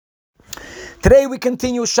Today we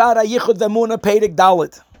continue Shara Yichud V'Emunah Perek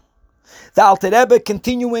Dalet. The Alter Rebbe,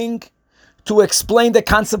 continuing to explain the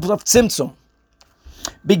concept of Tzimtzum,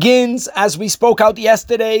 begins, as we spoke out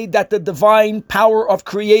yesterday, that the divine power of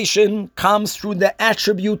creation comes through the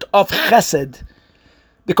attribute of Chesed,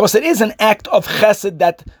 because it is an act of Chesed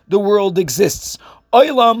that the world exists.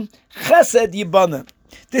 Olam Chesed Yibana.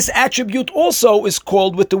 This attribute also is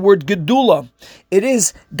called with the word Gedula. It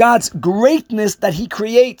is God's greatness that He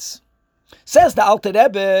creates. Says the Alter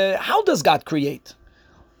Rebbe, how does God create?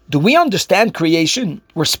 Do we understand creation?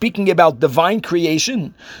 We're speaking about divine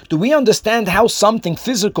creation. Do we understand how something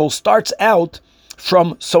physical starts out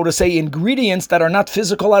from, so to say, ingredients that are not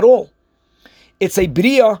physical at all? It's a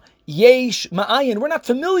bria yesh ma'ayin. We're not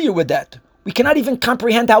familiar with that. We cannot even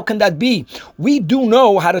comprehend how can that be. We do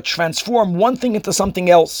know how to transform one thing into something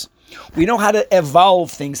else. We know how to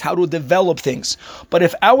evolve things, how to develop things. But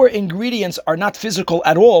if our ingredients are not physical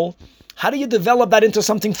at all, how do you develop that into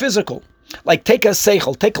something physical? Like take a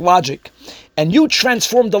seichel, take logic, and you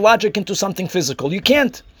transform the logic into something physical. You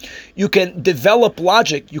can't. You can develop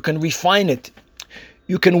logic, you can refine it,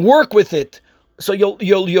 you can work with it. So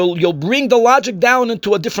you'll bring the logic down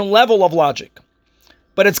into a different level of logic.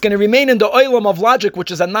 But it's going to remain in the olam of logic,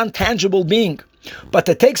 which is a non-tangible being. But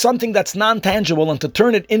to take something that's non-tangible and to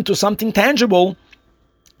turn it into something tangible,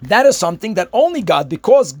 that is something that only God,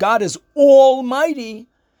 because God is almighty,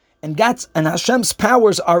 and Hashem's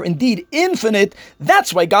powers are indeed infinite,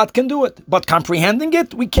 that's why God can do it. But comprehending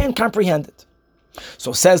it, we can't comprehend it.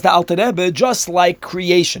 So says the Alter Rebbe, just like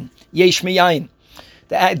creation, yesh miyayin,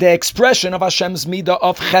 the expression of Hashem's midah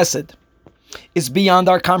of chesed is beyond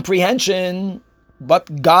our comprehension,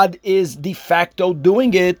 but God is de facto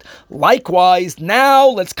doing it. Likewise, now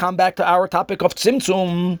let's come back to our topic of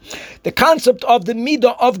Tzimtzum, the concept of the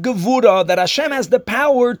midah of gevura, that Hashem has the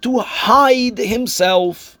power to hide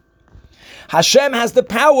Himself. Hashem has the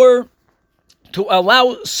power to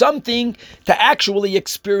allow something to actually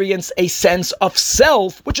experience a sense of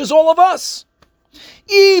self, which is all of us.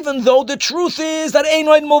 Even though the truth is that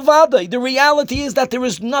Einoid Movadai, the reality is that there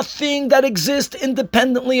is nothing that exists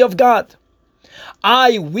independently of God.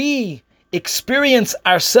 We experience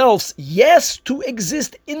ourselves, yes, to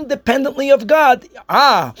exist independently of God.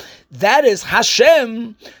 That is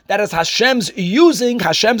Hashem. That is Hashem's using,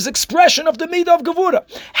 Hashem's expression of the midah of gevura.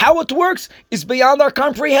 How it works is beyond our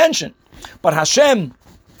comprehension. But Hashem,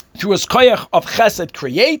 through His koyach of chesed,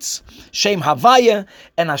 creates Shem Havaya,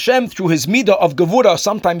 and Hashem, through His midah of gevura,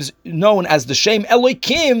 sometimes known as the Shem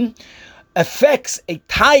Elokim, affects a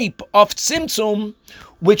type of tzimtzum,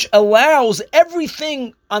 which allows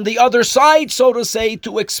everything on the other side, so to say,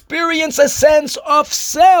 to experience a sense of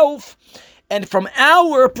self. And from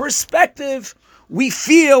our perspective, we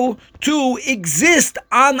feel to exist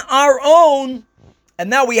on our own.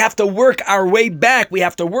 And now we have to work our way back. We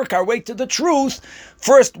have to work our way to the truth,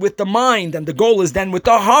 first with the mind, and the goal is then with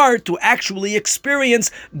the heart to actually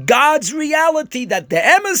experience God's reality, that the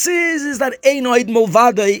emes is that Einoid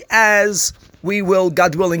Mulvadei, as we will,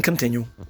 God willing, continue.